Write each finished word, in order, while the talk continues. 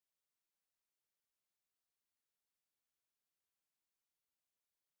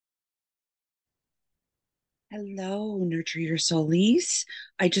Hello, Nurture Your Soulies.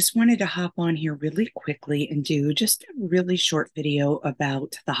 I just wanted to hop on here really quickly and do just a really short video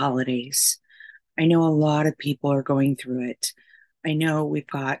about the holidays. I know a lot of people are going through it. I know we've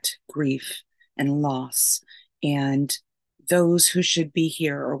got grief and loss, and those who should be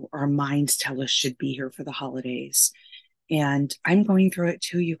here, or our minds tell us should be here for the holidays. And I'm going through it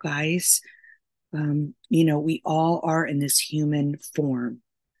too, you guys. We all are in this human form.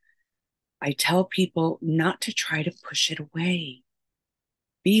 I tell people not to try to push it away.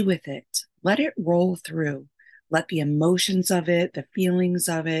 Be with it. Let it roll through. Let the emotions of it, the feelings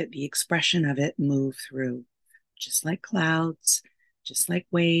of it, the expression of it move through. Just like clouds, just like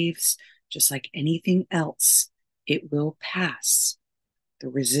waves, just like anything else, it will pass. The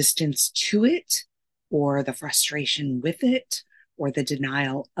resistance to it, or the frustration with it, or the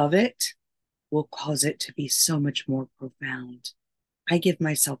denial of it will cause it to be so much more profound. I give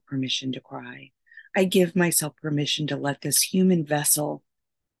myself permission to cry. I give myself permission to let this human vessel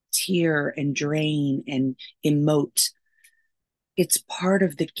tear and drain and emote. It's part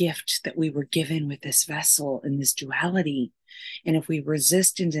of the gift that we were given with this vessel and this duality. And if we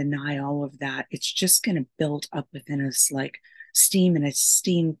resist and deny all of that, it's just going to build up within us like steam in a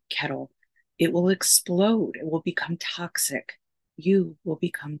steam kettle. It will explode. It will become toxic. You will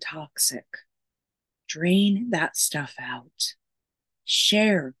become toxic. Drain that stuff out.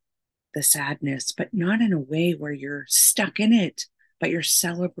 Share the sadness, but not in a way where you're stuck in it, but you're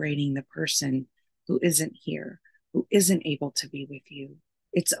celebrating the person who isn't here, who isn't able to be with you.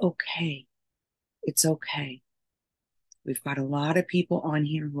 It's okay. It's okay. We've got a lot of people on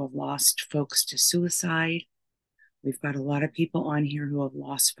here who have lost folks to suicide. We've got a lot of people on here who have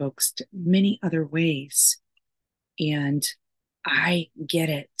lost folks to many other ways. And I get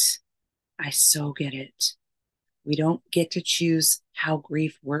it. I so get it. We don't get to choose how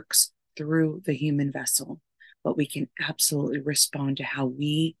grief works through the human vessel, but we can absolutely respond to how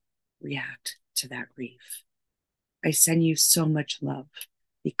we react to that grief. I send you so much love.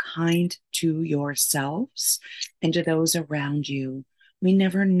 Be kind to yourselves and to those around you. We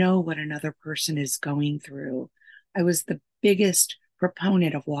never know what another person is going through. I was the biggest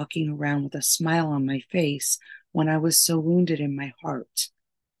proponent of walking around with a smile on my face when I was so wounded in my heart.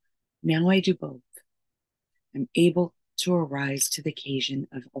 Now I do both. I'm able to arise to the occasion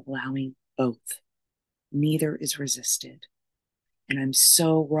of allowing both. Neither is resisted. And I'm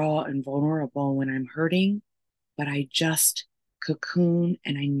so raw and vulnerable when I'm hurting, but I just cocoon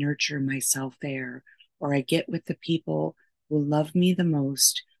and I nurture myself there, or I get with the people who love me the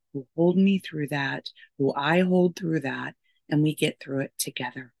most, who hold me through that, who I hold through that, and we get through it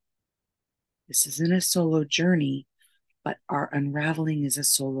together. This isn't a solo journey, but our unraveling is a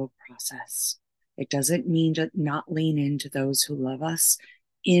solo process. It doesn't mean to not lean into those who love us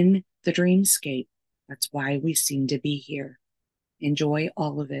in the dreamscape. That's why we seem to be here. Enjoy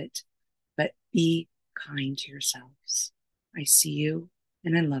all of it, but be kind to yourselves. I see you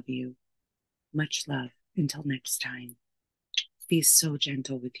and I love you. Much love. Until next time. Be so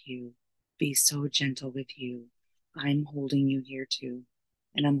gentle with you. Be so gentle with you. I'm holding you here too,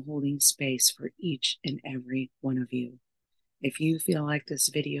 and I'm holding space for each and every one of you. If you feel like this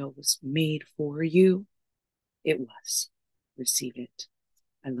video was made for you, it was. Receive it.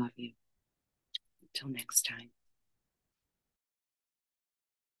 I love you. Until next time.